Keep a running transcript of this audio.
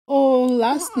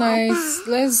last night,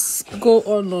 let's go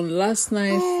on last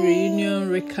night's reunion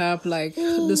recap, like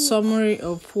the summary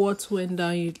of what went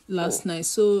down last night.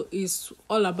 So it's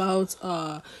all about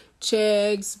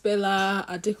Sheggz Bella,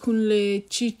 Adekunle,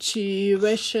 Chichi,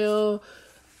 Rechael,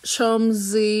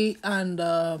 Chomzy,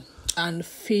 and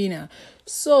Phyna.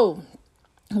 So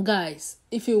guys,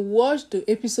 if you watched the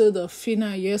episode of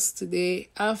Phyna yesterday,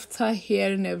 after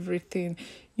hearing everything,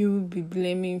 you will be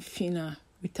blaming Phyna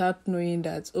without knowing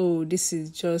that, oh, this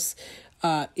is just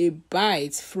a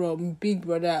bite from Big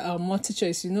Brother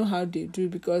multi-choice. You know how they do,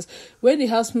 because when the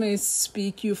housemates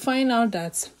speak, you find out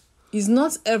that it's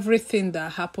not everything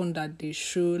that happened that they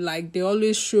show. Like, they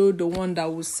always show the one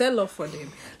that will sell off for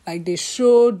them. Like, they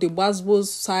show the Wasbos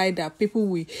side that people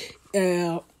we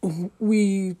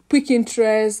pick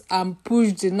interest and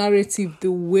push the narrative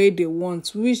the way they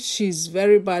want, which is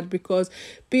very bad, because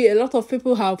a lot of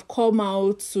people have come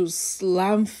out to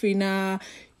slam Phyna,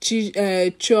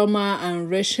 Choma and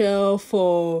Rechael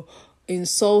for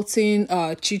insulting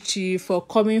Chichi, for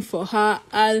coming for her.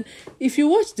 And if you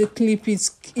watch the clip,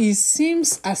 it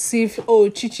seems as if, oh,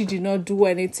 Chichi did not do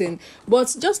anything.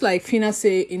 But just like Phyna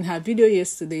said in her video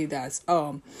yesterday, that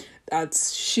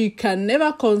she can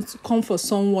never come for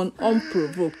someone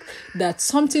unprovoked, that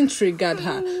something triggered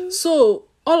her. So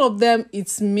all of them,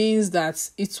 it means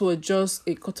that it was just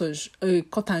a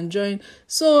cut and join.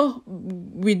 So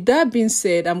with that being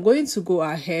said, I'm going to go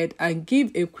ahead and give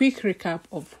a quick recap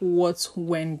of what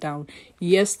went down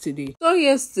yesterday. So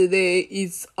yesterday,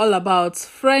 it's all about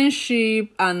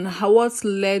friendship and what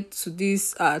led to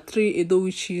these three Edo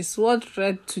witches, what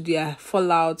led to their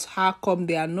fallout, how come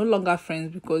they are no longer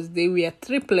friends, because they were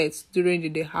triplets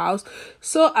during the house.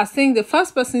 So I think the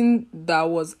first person that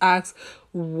was asked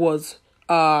was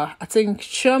I think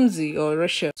Chomzy or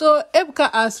Rechael. So Ebuka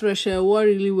asked Rechael what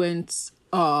really went,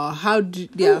 how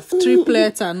did they have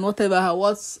triplets and whatever,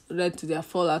 what led to their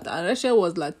fallout. And Rechael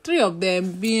was like, three of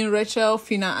them being Rechael,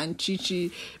 Phyna, and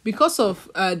Chichi, because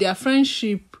of their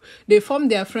friendship. They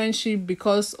formed their friendship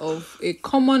because of a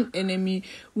common enemy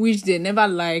which they never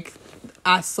liked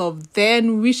as of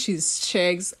then, which is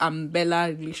Sheggz and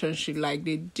Bella relationship. Like,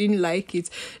 they didn't like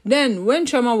it. Then when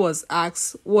Choma was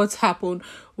asked what happened,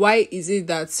 why is it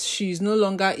that she's no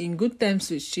longer in good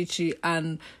terms with Chichi,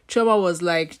 and Choma was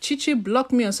like, Chichi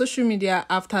blocked me on social media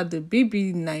after the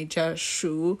Bbnaija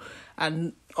show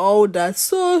and all that.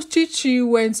 So Chichi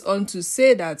went on to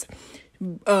say that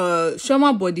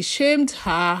Choma body shamed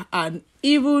her and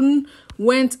even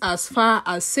went as far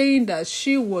as saying that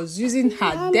she was using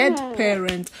her dead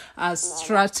parent as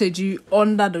strategy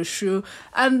under the show,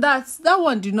 and that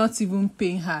one did not even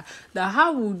pain her. That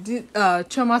how would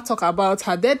Choma talk about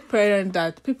her dead parent,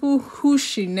 that people who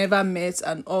she never met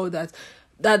and all that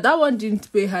one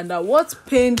didn't pain her. That what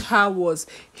pained her was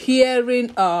hearing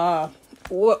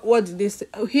what did they say?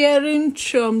 Hearing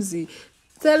Chomzy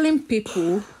telling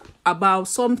people about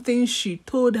something she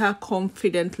told her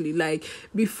confidently, like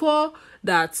before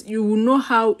that, you will know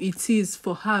how it is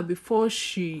for her before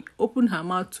she opened her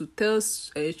mouth to tell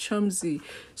Chomzy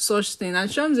such thing. And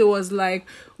Chomzy was like,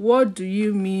 what do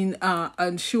you mean?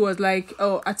 And she was like,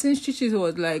 oh, I think Chichi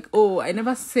was like, oh, I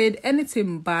never said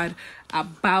anything bad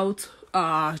about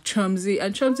Chomzy.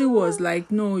 And Chomzy was like,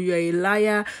 no, you're a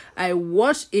liar. I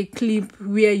watched a clip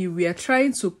where you were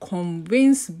trying to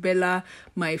convince Bella,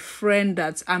 my friend,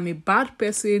 that I'm a bad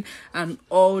person and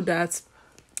all that.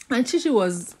 And Chichi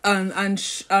was, and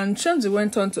Chomzy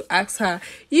went on to ask her,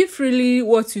 if really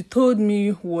what you told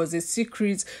me was a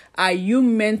secret, are you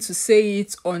meant to say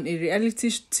it on a reality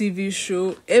TV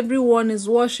show? Everyone is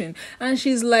watching. And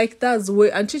she's like, that's the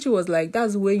way. And Chichi was like,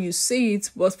 that's the way you say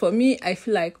it. But for me, I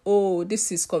feel like, oh,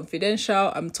 this is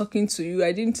confidential. I'm talking to you.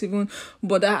 I didn't even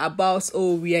bother about,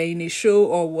 oh, we are in a show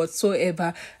or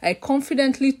whatsoever. I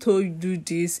confidently told you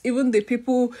this. Even the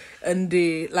people and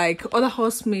the other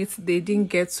housemates, they didn't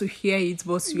get to hear it,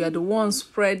 but you are the ones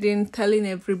spreading, telling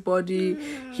everybody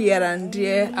here and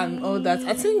there and all that.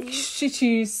 I think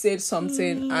Chichi said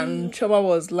something and Choma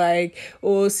was like,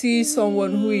 oh, see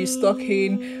someone who is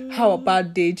talking, how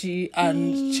about Deji?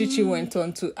 And Chichi went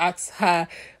on to ask her,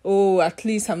 oh, at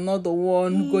least I'm not the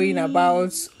one going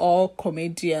about all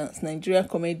comedians, Nigerian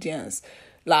comedians.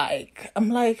 Like, I'm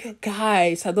like,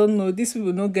 guys, I don't know, these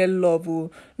people no get love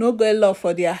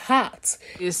for their hearts.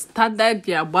 They started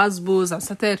their buzzwords and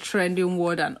started trending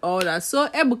word and all that. So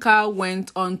Ebuka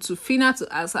went on to Phyna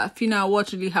to ask her, Phyna,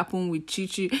 what really happened with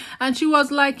Chichi? And she was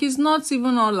like, it's not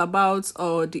even all about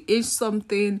the age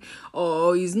something,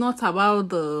 or it's not about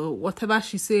the whatever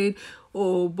she said.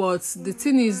 oh, but the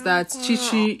thing is that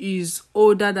Chichi is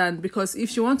older than, because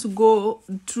if you want to go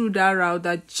through that route,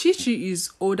 that Chichi is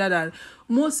older than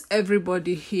most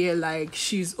everybody here. Like,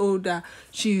 she's older,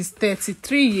 she's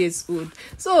 33 years old.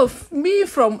 So me,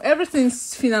 from everything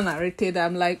Phyna narrated,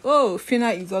 I'm like, oh,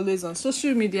 Phyna is always on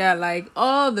social media, like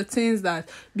all the things that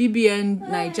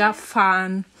Bbnaija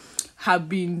fan have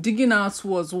been digging out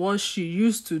was what she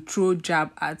used to throw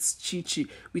jab at Chichi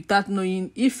without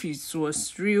knowing if it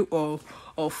was real or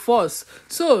false.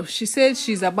 So she said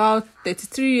she's about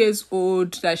 33 years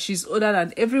old, that she's older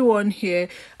than everyone here.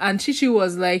 And Chichi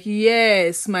was like,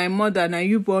 yes, my mother, now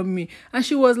you born me. And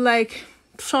she was like,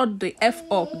 shut the F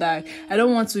up, that I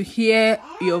don't want to hear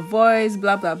your voice,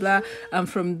 blah, blah, blah. And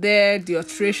from there, the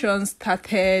alteration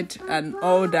started and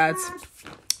all that.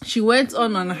 She went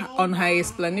on her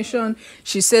explanation.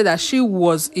 She said that she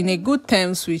was in a good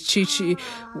terms with Chichi,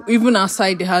 even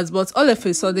outside the house. But all of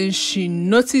a sudden, she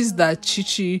noticed that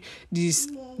Chichi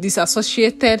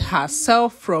disassociated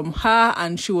herself from her,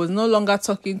 and she was no longer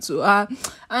talking to her.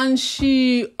 And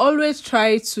she always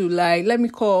tried to, like, let me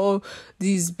call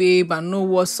this babe and know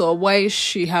what's up, why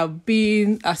she have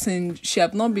been, as in she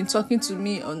have not been talking to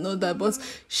me or no that. But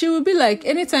she would be like,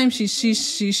 anytime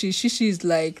she's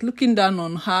like looking down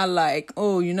on her, like,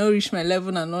 oh, you know, reach my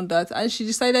level and all that. And she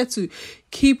decided to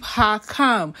keep her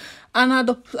calm. And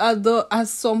at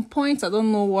some point, I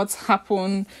don't know what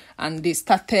happened, and they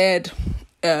started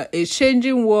a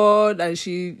changing word, and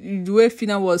the way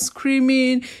Phyna was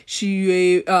screaming,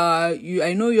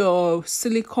 I know your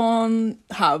silicone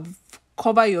have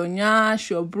cover your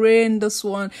nyash, your brain, this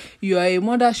one, you are a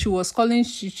mother. She was calling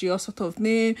Chichi all sort of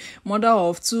name, mother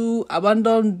of two,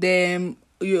 abandoned them,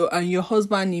 you and your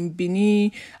husband in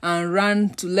Benin, and ran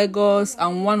to Lagos,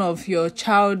 and one of your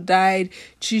child died,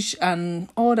 Chichi, and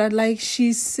all that. Like,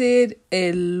 she said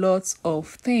a lot of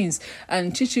things,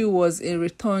 and Chichi was in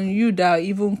return, you that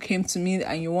even came to me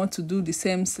and you want to do the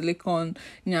same silicone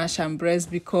nyash and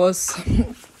breast, because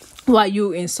why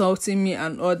you insulting me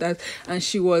and all that. And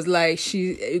she was like,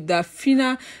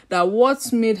 Phyna, that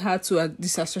what made her to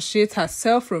disassociate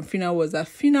herself from Phyna was that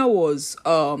Phyna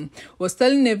was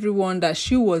telling everyone that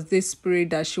she was desperate,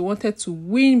 that she wanted to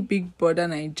win Big Brother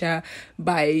Naija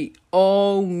by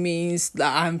all means,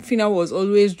 and Phyna was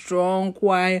always drunk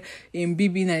while in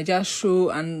Bbnaija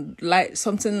show and like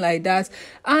something like that.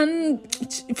 And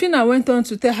Phyna went on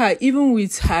to tell her, even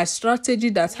with her strategy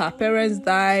that her parents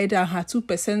died and her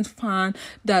 2% fan,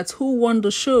 that who won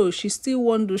the show, she still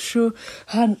won the show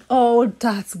and all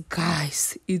that.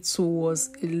 Guys, it was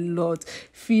a lot.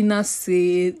 Phyna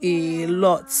said a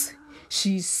lot.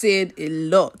 She said a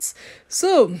lot.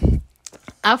 So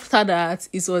after that,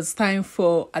 it was time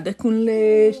for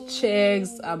Adekunle,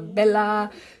 Sheggz Bella.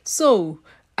 So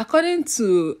according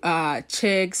to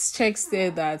Sheggz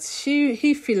said that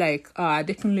he feel like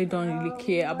Adekunle don't really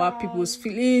care about people's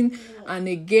feeling, and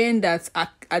again that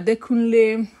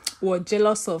Adekunle was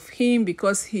jealous of him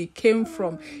because he came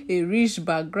from a rich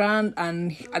background,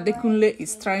 and Adekunle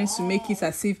is trying to make it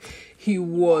as if he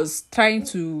was trying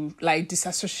to like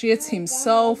disassociate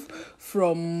himself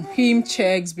from him,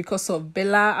 Sheggz, because of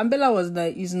Bella. And Bella was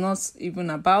like, it's not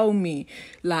even about me.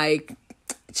 Like,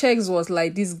 Sheggz was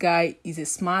like, this guy is a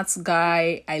smart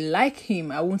guy. I like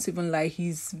him. I won't even lie.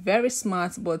 He's very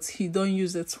smart, but he don't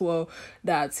use it well.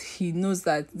 That he knows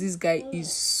that this guy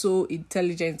is so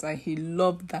intelligent, and he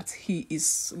loved that he is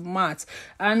smart.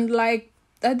 And like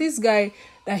that, this guy,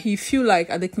 that he feel like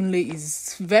Adekunle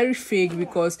is very fake,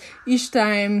 because each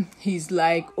time he's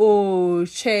like, oh,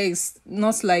 Sheggz,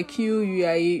 not like you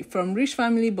are from rich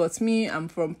family, but me, I'm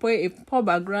from a poor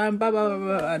background, blah, blah, blah,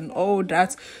 blah, and all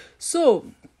that. So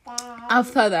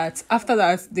after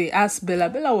that, they asked Bella.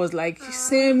 Bella was like,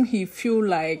 same, he feel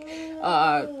like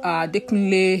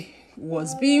Adekunle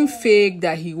was being fake,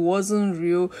 that he wasn't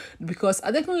real, because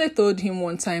Adekunle told him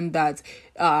one time that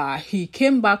he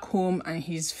came back home and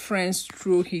his friends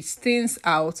threw his things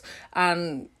out,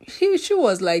 and she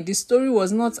was like, the story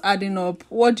was not adding up.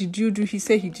 What did you do? He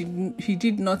said he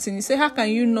did nothing. He said, how can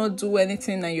you not do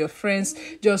anything and your friends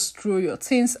just throw your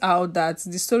things out? That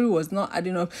the story was not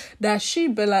adding up. That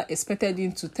Bella, expected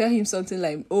him to tell him something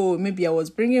like, oh, maybe I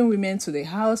was bringing women to the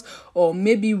house, or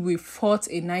maybe we fought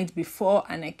a night before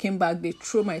and I came back, they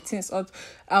threw my things out.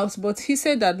 But he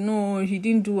said that no, he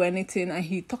didn't do anything, and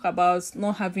he talked about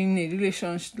not having a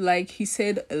relationship. Like, he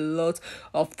said a lot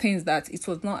of things that it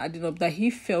was not adding up, that he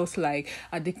felt like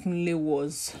Adekunle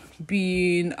was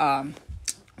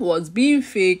being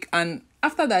fake. And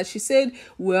after that, she said,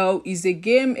 well, it's a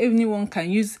game. Anyone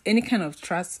can use any kind of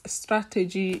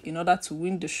strategy in order to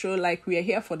win the show. Like, we are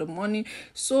here for the money.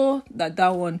 So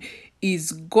that one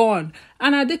is gone.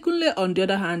 And Adekunle, on the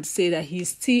other hand, said that he's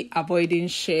still avoiding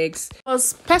Sheggz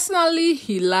because personally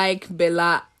he liked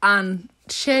Bella, and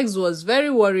Sheggz was very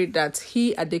worried that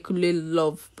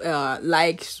Adekunle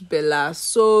likes Bella,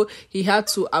 so he had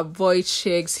to avoid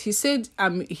Sheggz. He said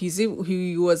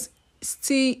he was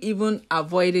still even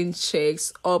avoiding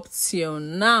Sheggz up till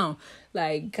now.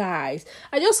 Like, guys,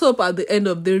 I just hope at the end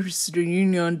of this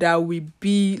reunion that we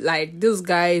be like, these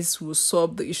guys will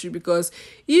solve the issue, because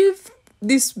if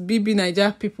these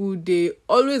Bbnaija people, they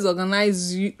always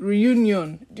organize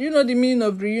reunion. Do you know the meaning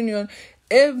of reunion?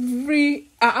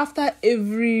 After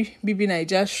every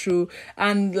Bbnaija show,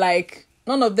 and like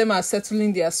none of them are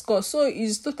settling their score, so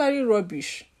it's totally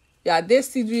rubbish. Yeah, they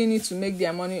still doing it to make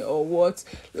their money or what?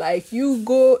 Like,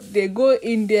 they go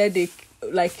in there, they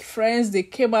like friends, they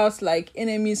came out like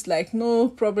enemies, like no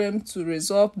problem to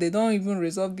resolve. They don't even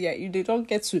resolve they don't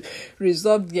get to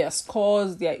resolve their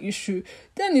scores, their issue.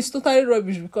 Then it's totally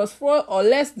rubbish, because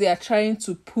unless they are trying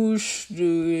to push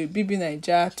the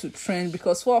Bbnaija to trend,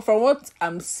 because from what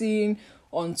I'm seeing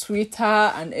on Twitter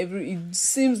and it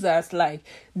seems that like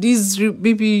this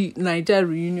Bbnaija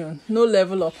reunion, no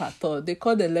level up at all. They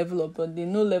call the level up, but they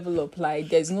no level up. Like,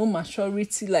 there's no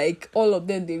maturity. Like, all of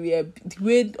them, the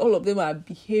way all of them are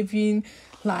behaving,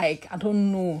 like, I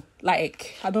don't know.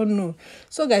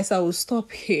 So guys, I will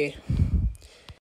stop here.